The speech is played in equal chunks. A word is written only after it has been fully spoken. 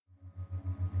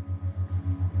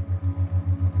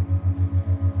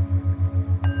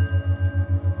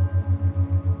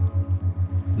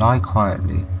lie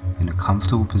quietly in a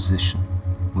comfortable position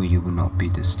where you will not be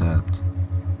disturbed,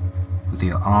 with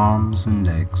your arms and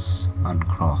legs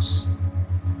uncrossed.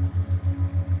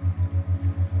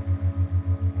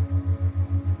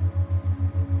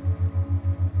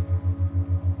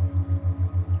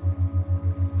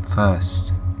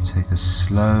 First, take a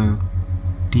slow,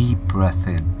 deep breath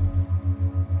in.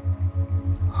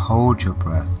 Hold your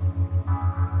breath,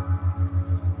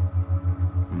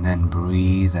 and then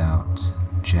breathe out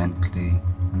gently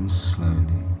and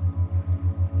slowly.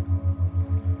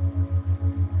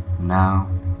 Now,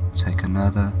 take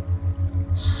another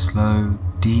slow,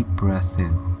 deep breath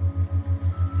in,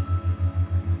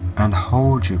 and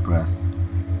hold your breath.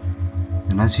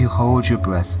 And as you hold your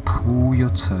breath, pull your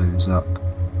toes up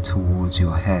towards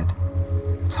your head,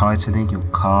 tightening your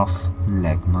calf and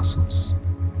leg muscles.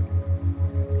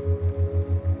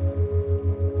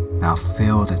 Now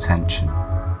feel the tension,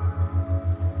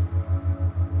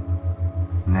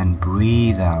 and then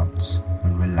breathe out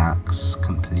and relax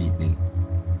completely.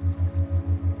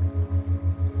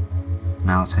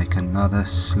 Now take another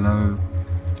slow,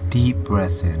 deep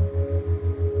breath in,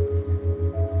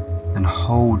 and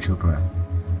hold your breath.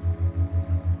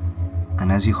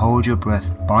 And as you hold your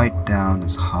breath, bite down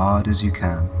as hard as you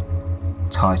can,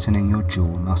 tightening your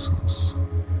jaw muscles,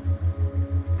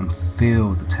 and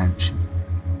feel the tension.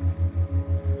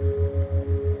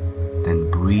 Then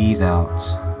breathe out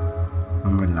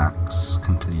and relax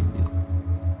completely.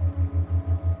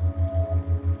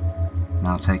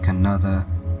 Now take another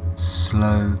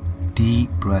slow, deep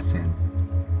breath in,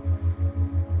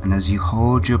 and as you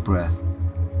hold your breath,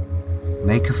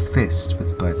 make a fist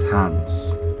with both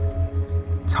hands,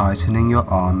 tightening your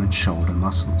arm and shoulder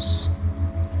muscles,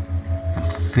 and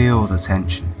feel the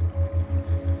tension.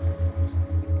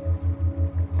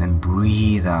 Then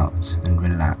breathe out and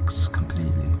relax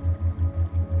completely.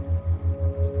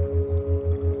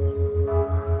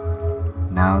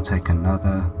 Now take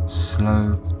another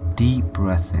slow, deep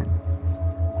breath in,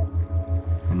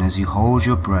 and as you hold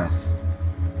your breath,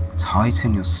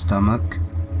 tighten your stomach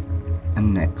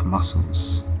and neck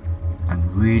muscles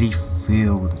and really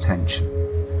feel the tension.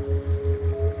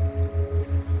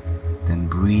 Then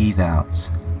breathe out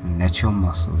and let your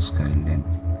muscles go limp.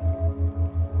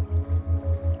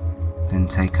 Then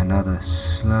take another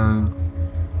slow,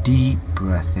 deep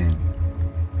breath in,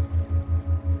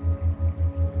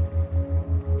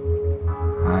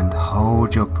 and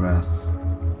hold your breath.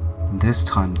 This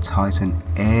time tighten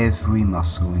every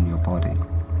muscle in your body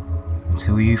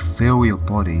until you feel your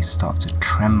body start to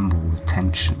tremble with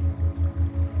tension.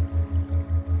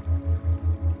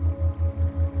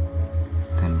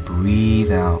 Then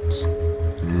breathe out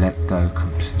and let go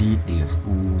completely of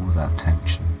all that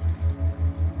tension.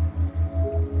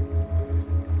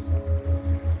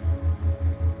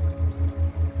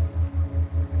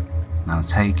 Now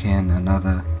take in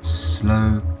another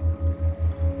slow,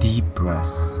 deep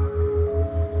breath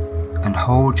and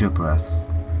hold your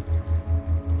breath,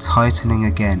 tightening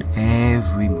again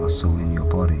every muscle in your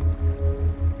body.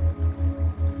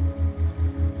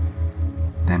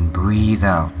 Then breathe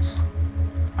out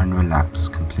and relax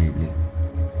completely.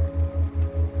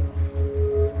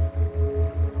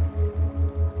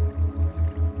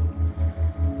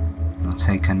 Now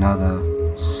take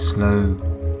another slow,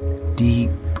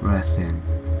 deep breath in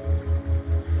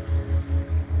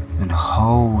and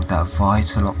hold that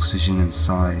vital oxygen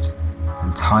inside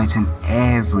and tighten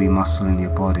every muscle in your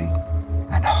body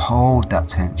and hold that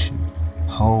tension.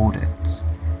 Hold it.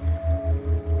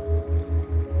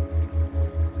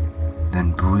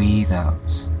 Then breathe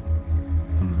out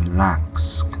and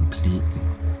relax completely.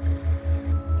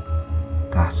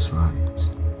 That's right.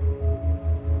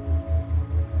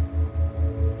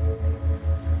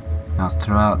 Now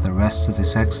throughout the rest of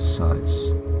this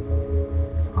exercise,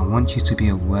 I want you to be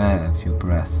aware of your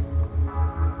breath.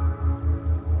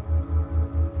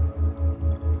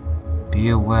 Be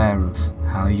aware of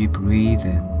how you breathe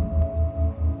in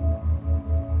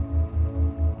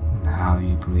and how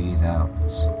you breathe out.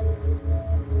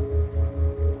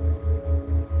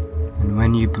 And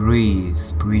when you breathe,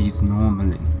 breathe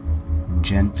normally and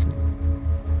gently,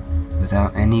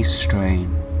 without any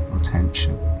strain or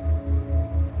tension.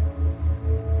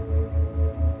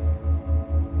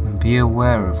 And be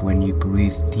aware of when you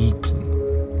breathe deeply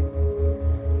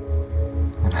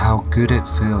and how good it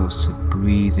feels to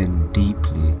breathe in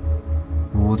deeply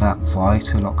all that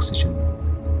vital oxygen,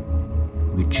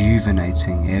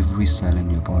 rejuvenating every cell in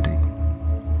your body.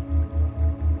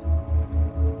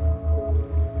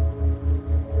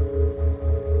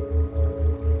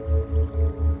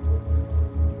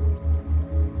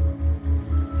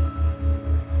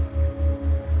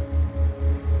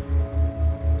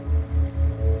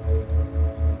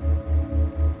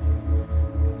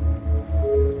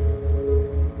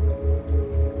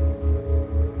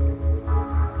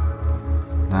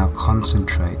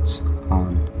 concentrate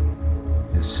on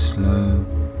your slow,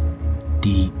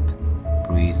 deep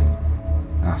breathing.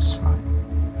 That's right.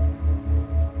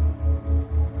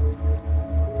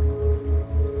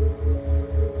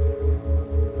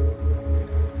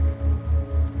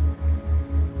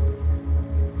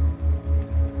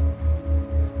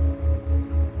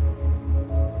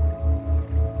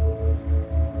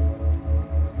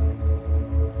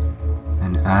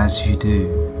 And as you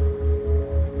do,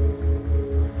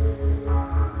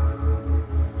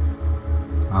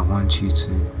 I want you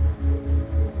to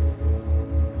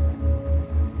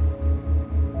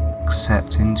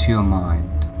accept into your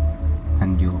mind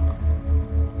and your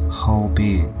whole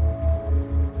being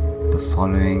the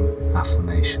following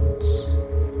affirmations.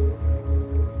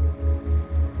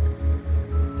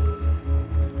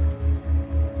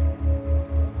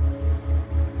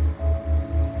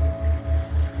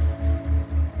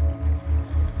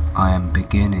 I am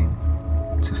beginning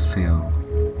to feel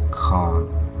calm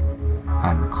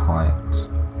and quiet.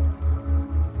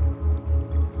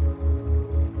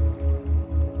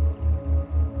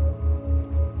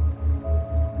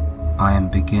 I am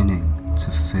beginning to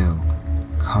feel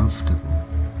comfortable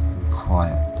and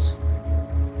quiet.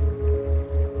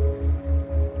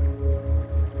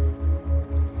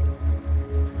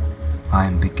 I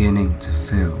am beginning to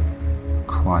feel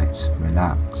quite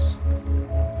relaxed.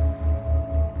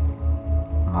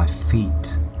 My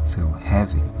feet feel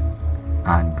heavy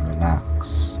and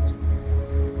relaxed.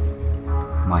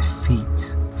 My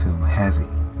feet feel heavy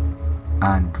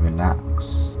and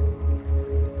relaxed.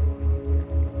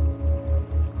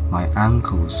 My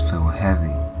ankles feel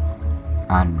heavy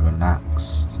and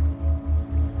relaxed.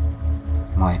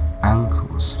 My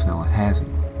ankles feel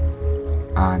heavy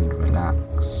and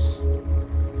relaxed.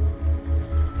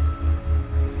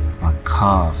 My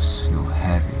calves feel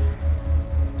heavy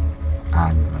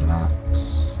and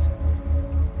relaxed.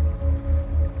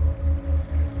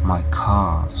 My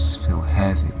calves feel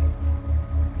heavy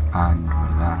and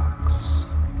relaxed.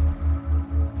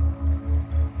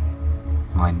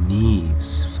 My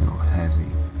knees feel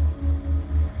heavy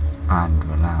and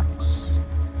relaxed.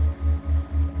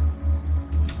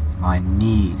 My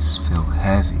knees feel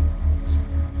heavy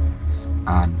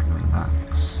and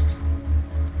relaxed.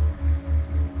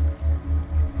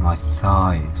 My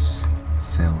thighs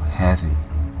feel heavy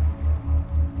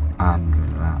and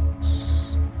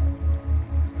relaxed.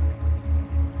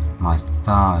 My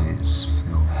thighs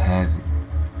feel heavy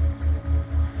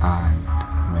and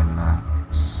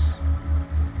relaxed.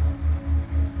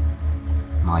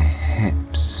 My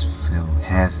hips feel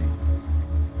heavy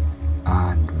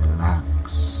and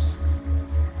relaxed.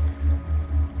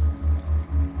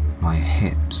 My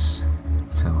hips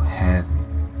feel heavy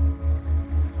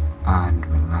and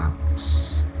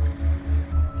relaxed.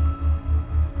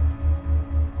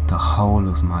 The whole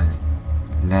of my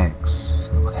legs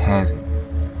feel heavy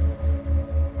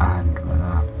and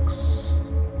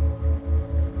relaxed.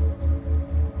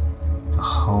 The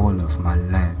whole of my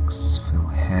legs feel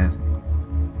heavy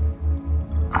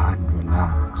and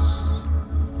relaxed.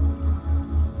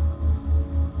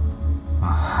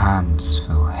 My hands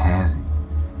feel heavy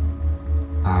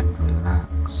and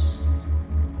relaxed.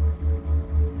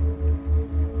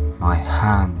 My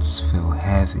hands feel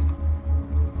heavy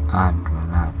and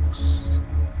relaxed.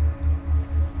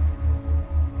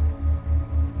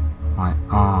 My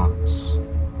arms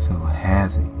feel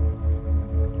heavy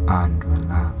and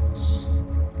relaxed.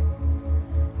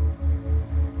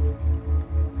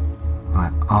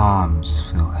 My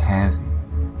arms feel heavy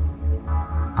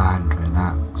and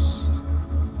relaxed.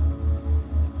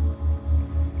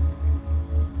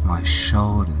 My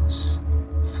shoulders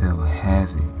feel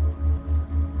heavy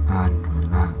and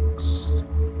relaxed.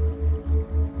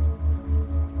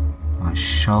 My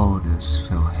shoulders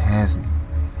feel heavy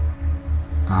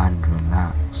and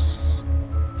relaxed.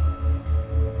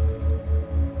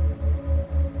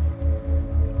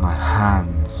 My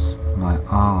hands, my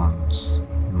arms,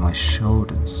 my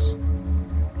shoulders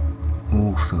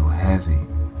all feel heavy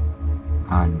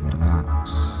and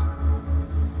relaxed.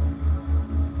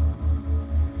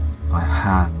 My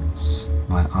hands,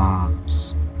 my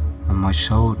arms, and my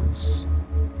shoulders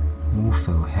all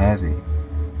feel heavy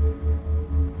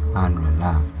and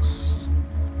relaxed.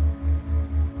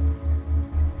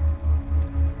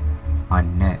 My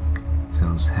neck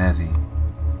feels heavy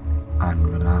and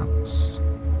relaxed.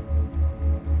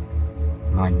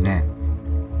 My neck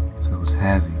feels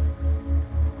heavy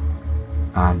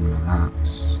and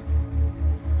relaxed.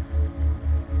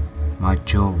 My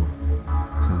jaw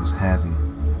feels heavy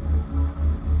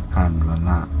and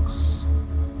relaxed.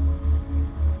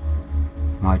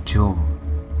 My jaw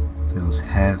feels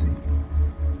heavy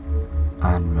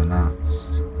and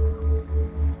relaxed.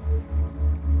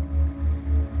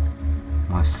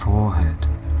 My forehead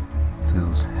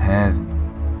feels heavy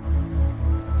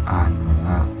and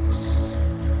relaxed.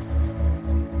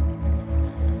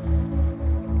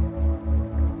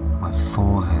 My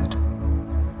forehead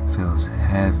feels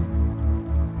heavy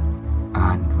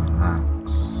and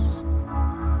relaxed.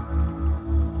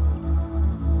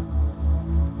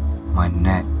 My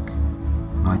neck,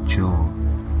 my jaw,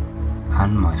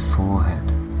 and my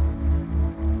forehead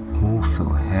all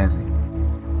feel heavy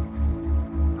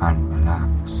and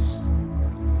relaxed.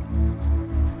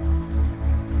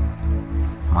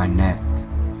 My neck,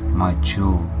 my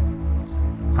jaw,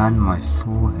 and my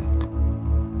forehead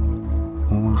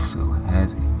all feel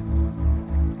heavy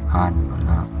and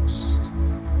relaxed.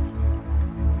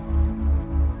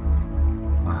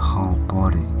 My whole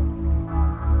body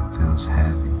feels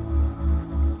heavy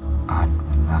and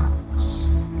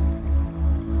relaxed.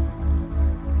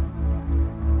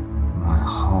 My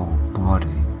whole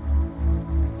body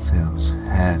feels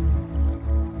heavy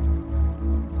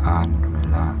and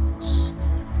relaxed.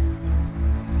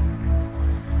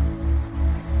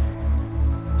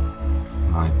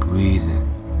 My breathing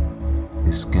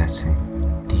is getting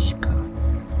deeper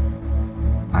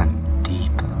and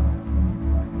deeper.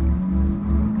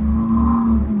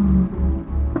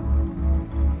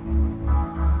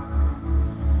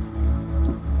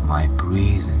 My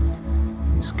breathing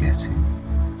is getting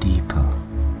deeper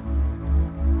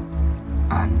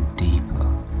and deeper.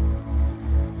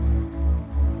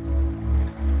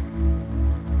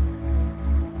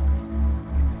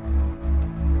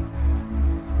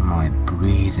 My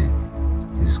breathing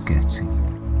is getting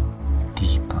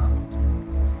deeper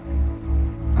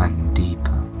and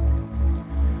deeper.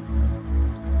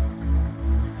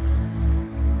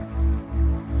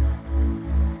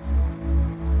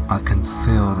 I can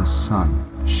feel the sun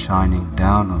shining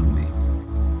down on me,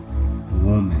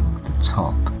 warming the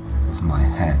top of my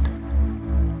head.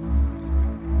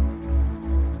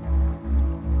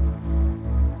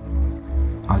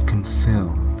 I can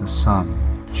feel the sun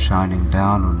shining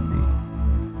down on me,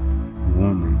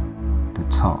 warming the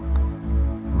top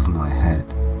of my head.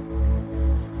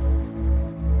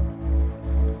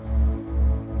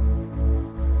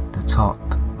 The top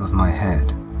of my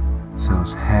head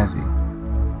feels heavy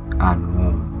and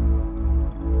warm.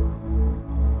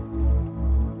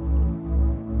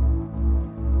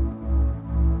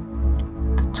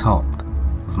 The top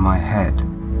of my head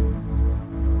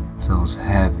feels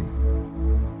heavy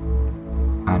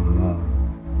and warm.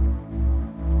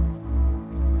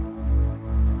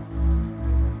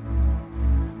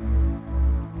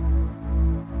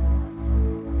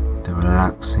 The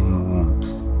relaxing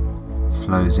warmth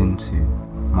flows into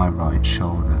my right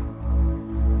shoulder.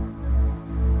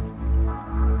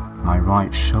 My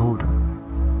right shoulder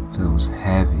feels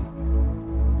heavy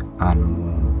and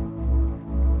warm.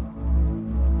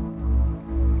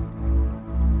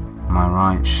 My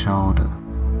right shoulder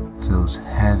feels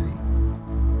heavy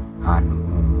and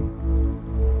warm.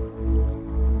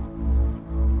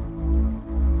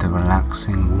 The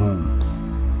relaxing warmth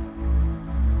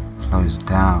flows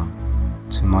down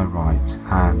to my right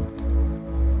hand.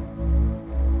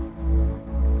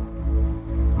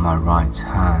 My right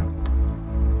hand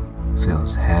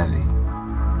feels heavy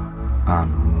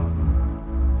and warm.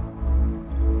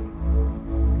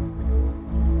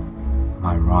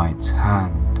 My right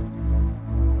hand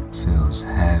feels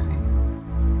heavy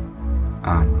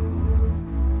and warm.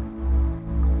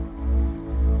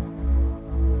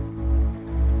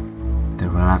 The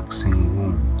relaxing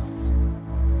warmth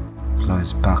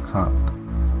flows back up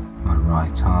my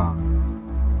right arm.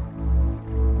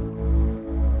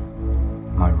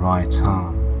 My right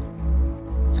arm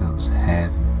feels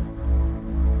heavy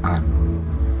and warm.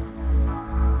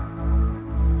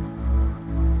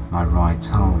 My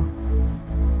right arm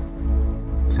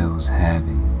feels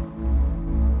heavy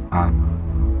and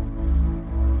warm.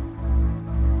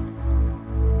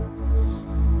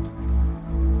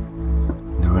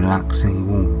 The relaxing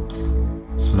warmth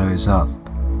flows up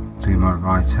through my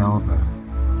right elbow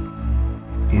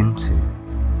into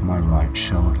my right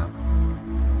shoulder.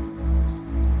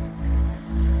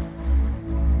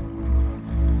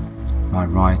 My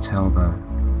right elbow,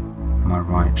 my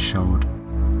right shoulder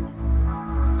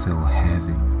feel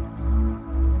heavy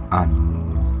and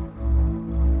warm.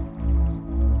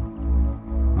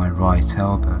 My right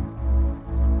elbow,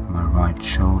 my right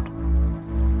shoulder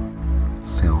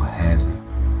feel heavy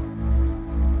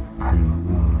and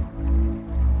warm.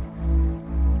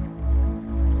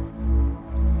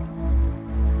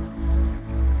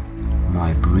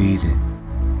 My breathing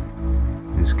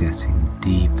is getting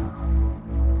deeper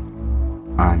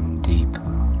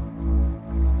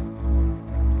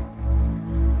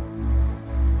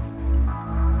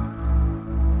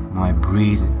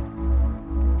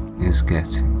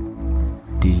getting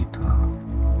deeper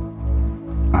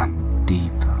and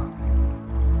deeper.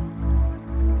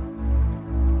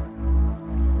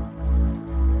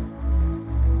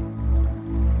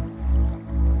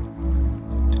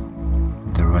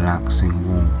 The relaxing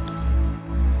warmth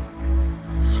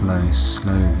flows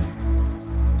slowly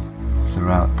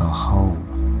throughout the whole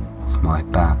of my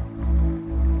back.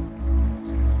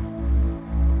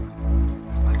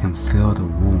 I can feel the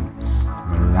warmth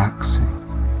relaxing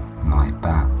my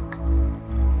back.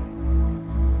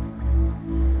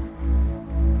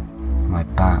 My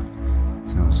back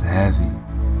feels heavy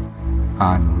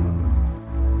and warm.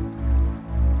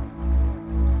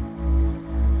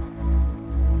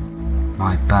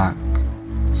 My back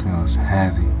feels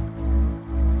heavy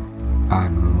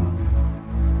and warm.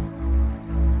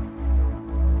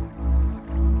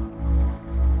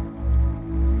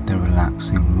 The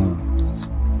relaxing warmth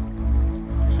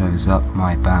flows up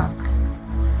my back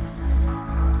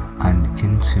and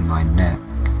into my neck.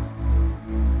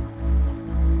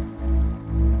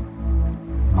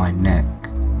 My neck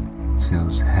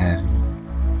feels heavy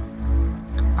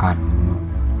and warm.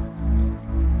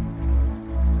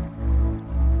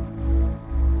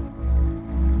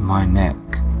 My neck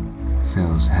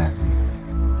feels heavy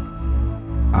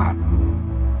and warm.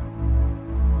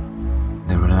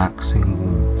 The relaxing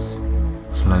warmth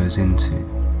flows into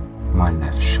my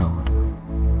left shoulder.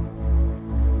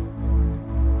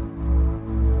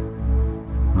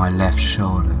 My left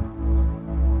shoulder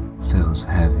feels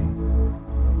heavy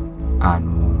and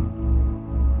warm.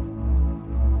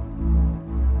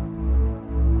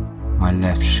 My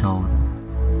left shoulder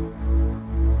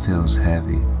feels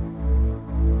heavy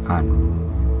and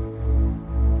warm.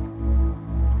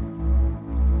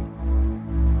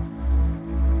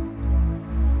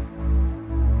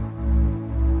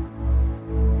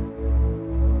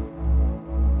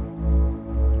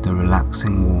 The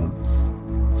relaxing warmth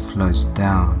flows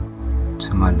down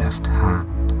to my left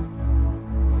hand.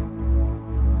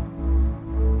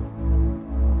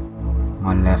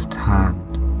 My left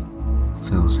hand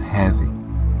feels heavy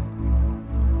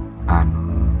and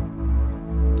warm.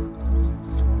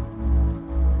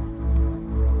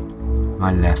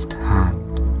 My left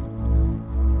hand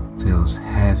feels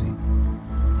heavy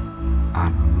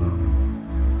and warm.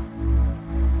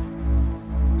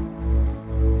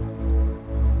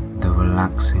 The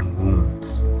relaxing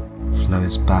warmth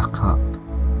flows back up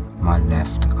my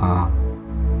left arm.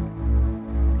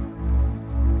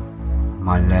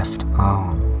 My left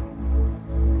arm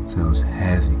feels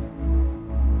heavy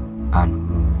and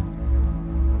warm.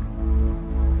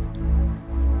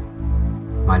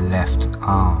 My left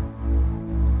arm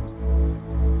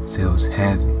feels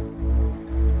heavy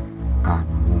and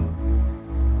warm.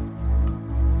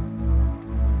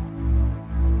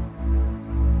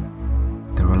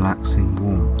 The relaxing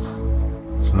warmth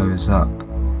flows up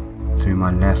through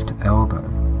my left elbow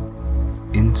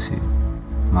into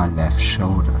my left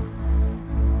shoulder.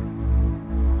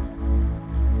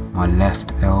 My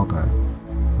left elbow,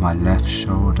 my left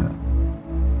shoulder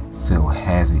feel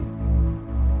heavy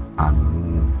and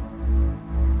warm.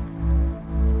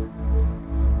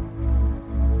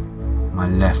 My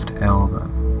left elbow,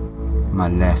 my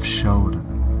left shoulder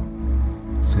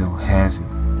feel heavy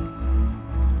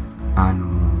and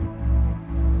warm.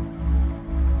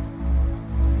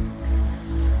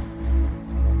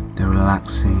 The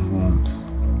relaxing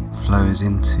warmth flows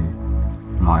into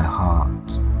my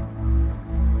heart.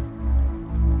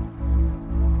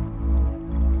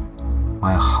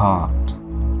 My heart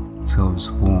feels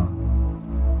warm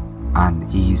and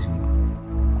easy.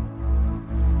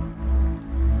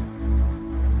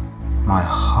 My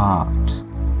heart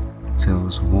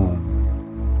feels warm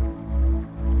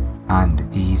and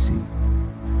easy.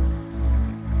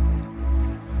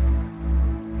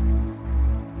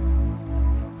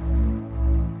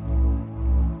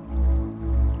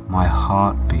 My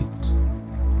heartbeat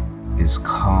is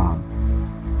calm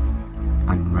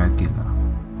and regular.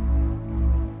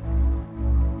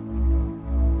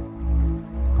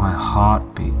 My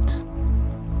heartbeat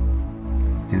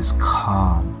is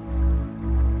calm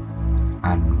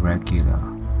and regular.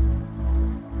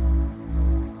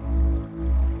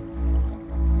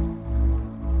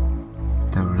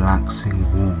 The relaxing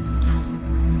warmth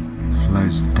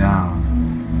flows down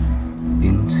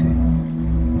into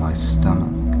my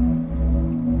stomach.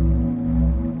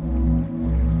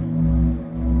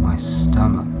 My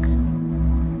stomach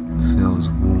feels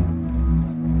warm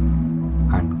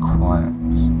and quiet.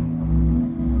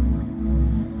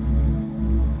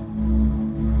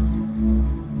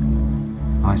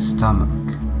 My stomach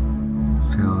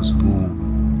feels warm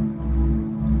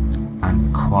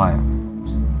and quiet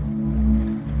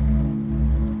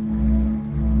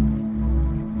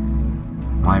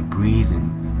breathing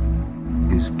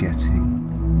is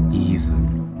getting even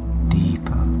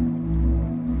deeper.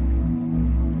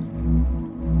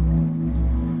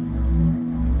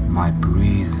 My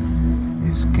breathing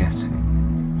is getting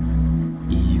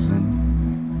even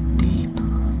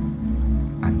deeper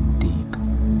and deeper.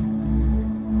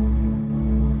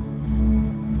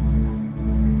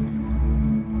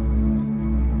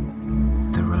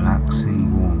 The relaxing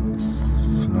warmth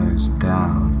flows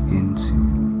down into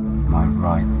my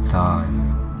right thigh.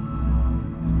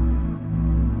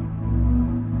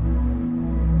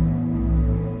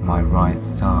 My right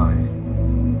thigh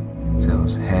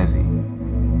feels heavy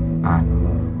and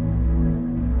warm.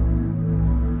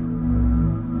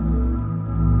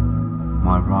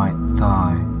 My right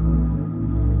thigh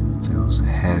feels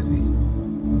heavy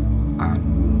and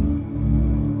warm.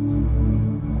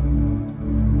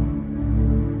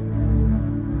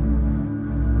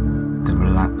 The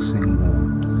relaxing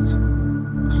warmth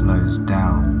flows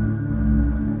down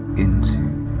into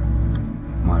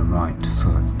my right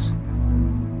foot.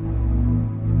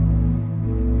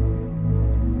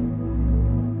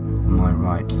 My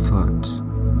right foot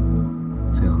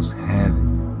feels heavy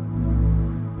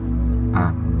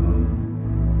and warm.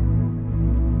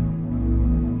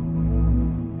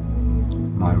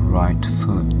 My right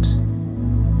foot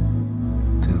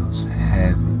feels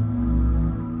heavy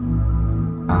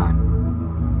and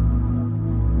warm.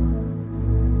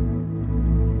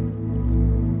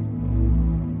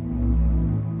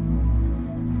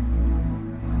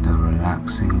 The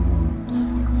relaxing warmth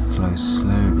flows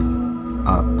slowly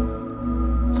up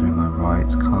through my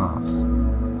right calf,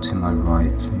 to my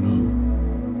right knee,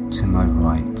 to my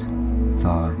right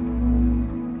thigh.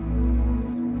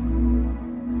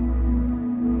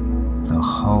 The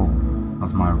whole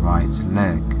of my right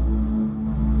leg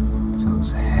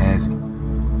feels heavy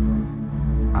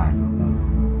and warm.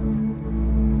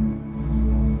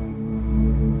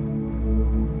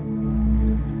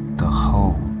 The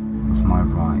whole of my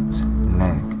right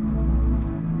leg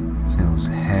feels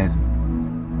heavy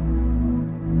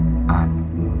and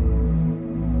warm.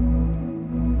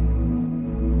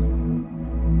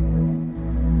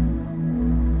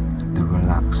 The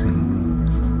relaxing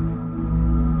warmth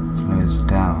flows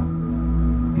down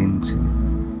into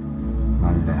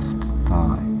my left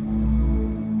thigh.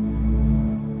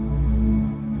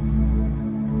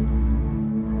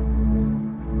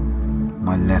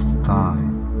 My left thigh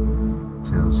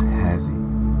feels heavy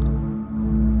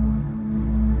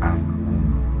and warm.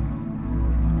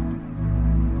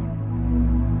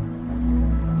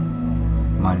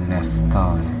 My left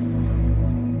thigh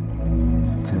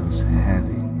feels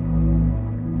heavy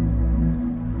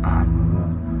and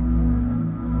warm.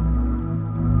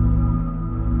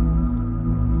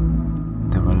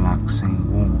 The relaxing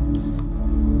warmth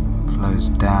flows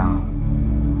down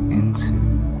into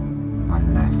my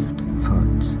left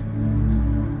foot.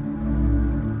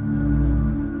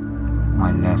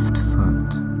 My left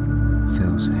foot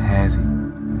feels heavy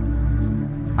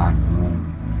and warm.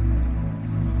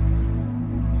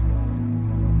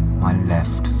 My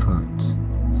left foot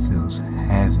feels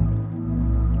heavy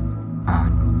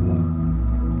and warm.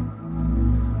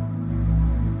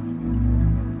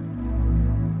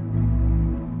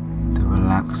 The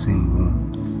relaxing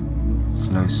warmth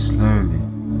flows slowly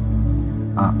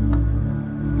up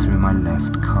through my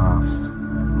left calf,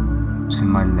 to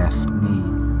my left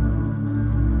knee,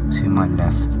 to my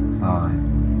left thigh.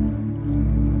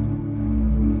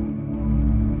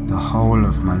 The whole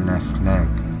of my left leg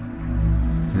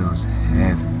feels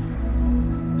heavy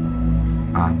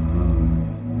and warm.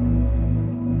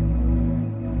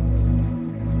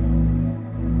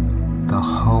 The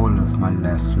whole of my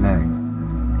left leg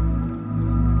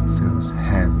feels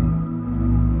heavy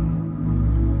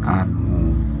and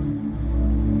warm.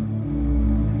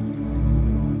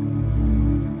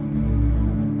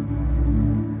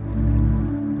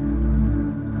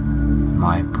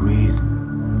 My breathing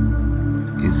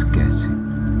is getting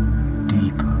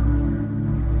deeper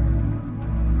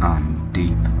and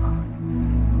deeper.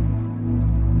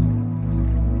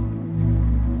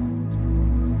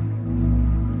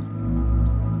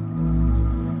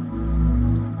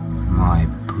 My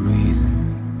breathing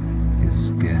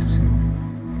is getting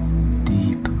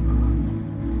deeper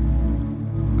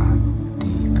and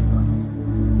deeper.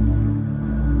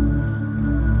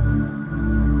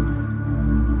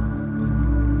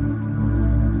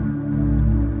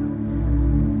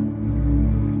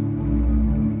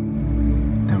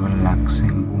 The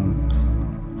relaxing warmth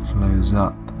flows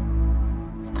up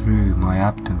through my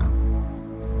abdomen,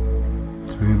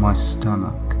 through my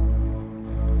stomach,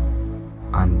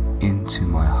 and into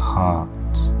my heart.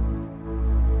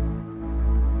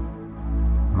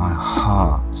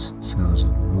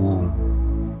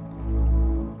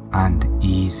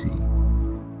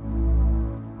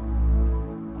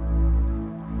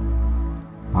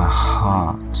 My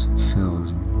heart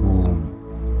feels warm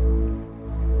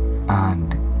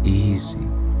and easy.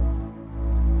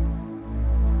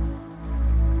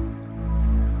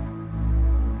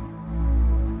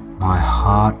 My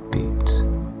heartbeat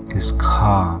is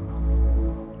calm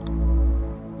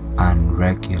and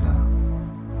regular.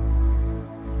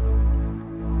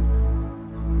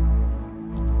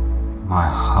 My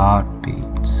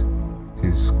heartbeat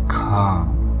is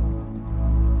calm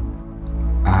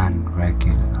and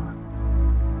regular.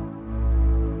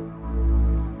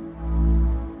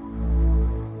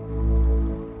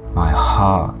 My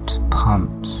heart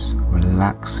pumps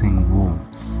relaxing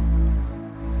warmth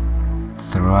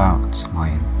throughout my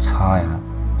entire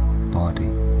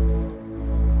body.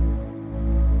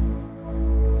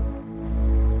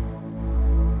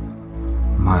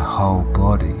 My whole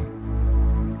body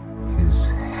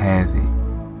is heavy,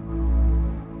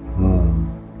 warm,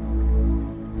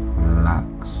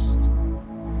 relaxed.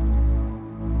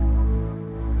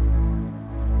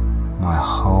 My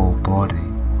whole body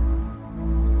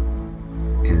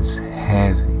is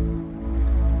heavy,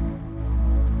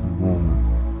 warm,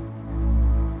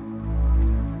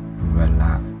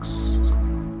 relaxed.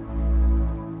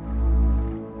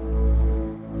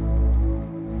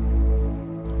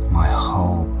 My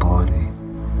whole body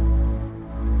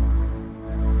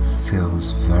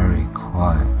feels very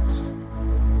quiet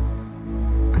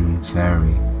and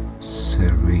very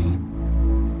serene.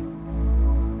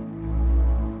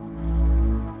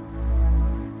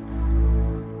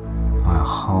 My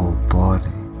whole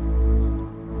body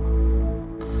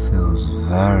feels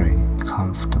very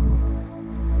comfortable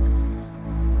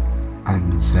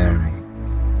and very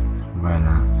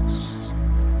relaxed.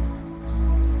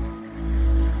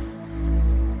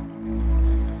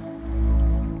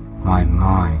 My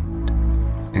mind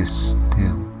is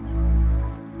still.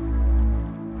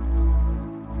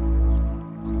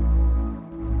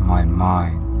 My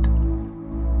mind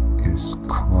is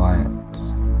quiet.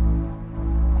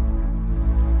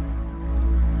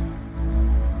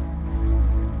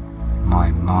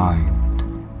 My mind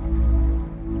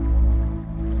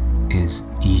is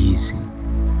easy.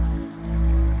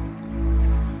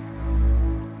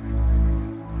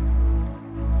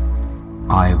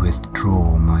 I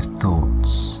withdraw my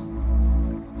thoughts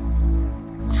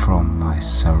from my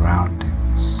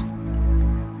surroundings.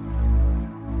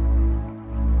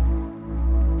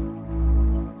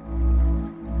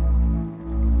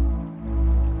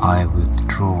 I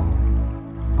withdraw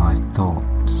my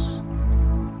thoughts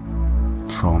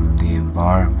from the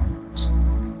environment.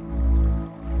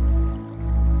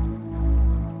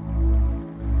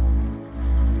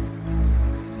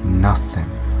 Nothing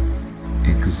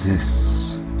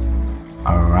exists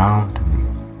around me.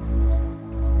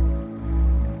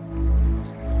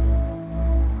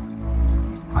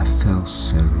 I feel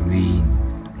serene,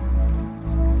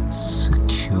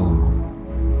 secure,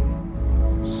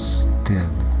 still.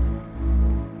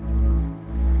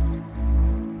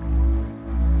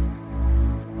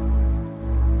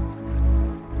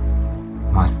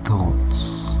 My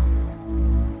thoughts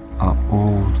are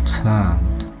all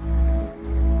turned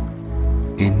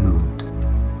inward.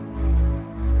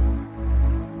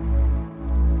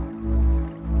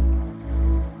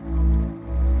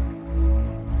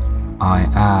 I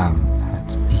am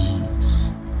at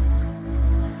ease,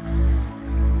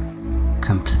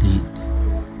 completely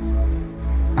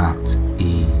at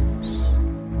ease.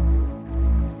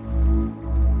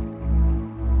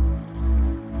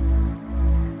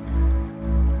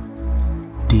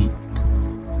 Deep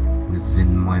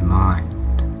within my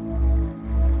mind,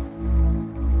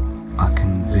 I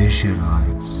can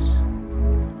visualize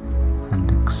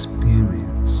and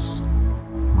experience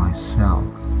myself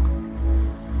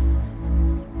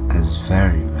as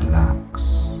very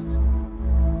relaxed.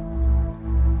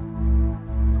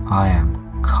 I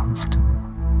am comfortable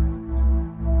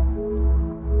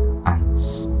and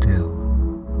still.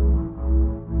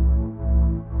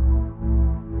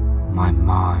 My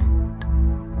mind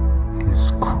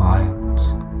is quiet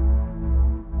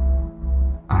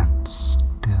and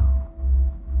still.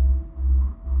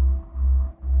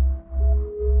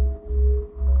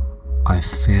 I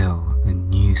feel a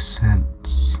new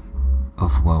sense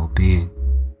of well-being.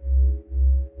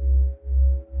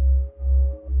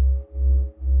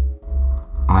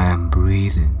 I am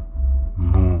breathing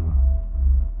more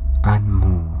and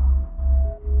more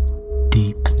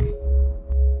deeply.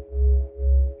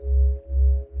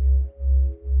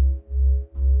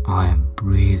 I am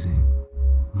breathing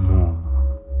more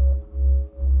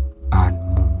and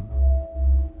more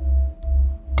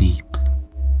deeply.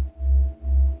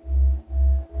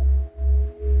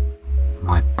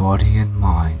 My body and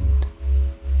mind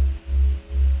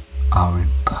are in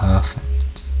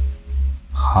perfect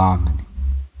harmony.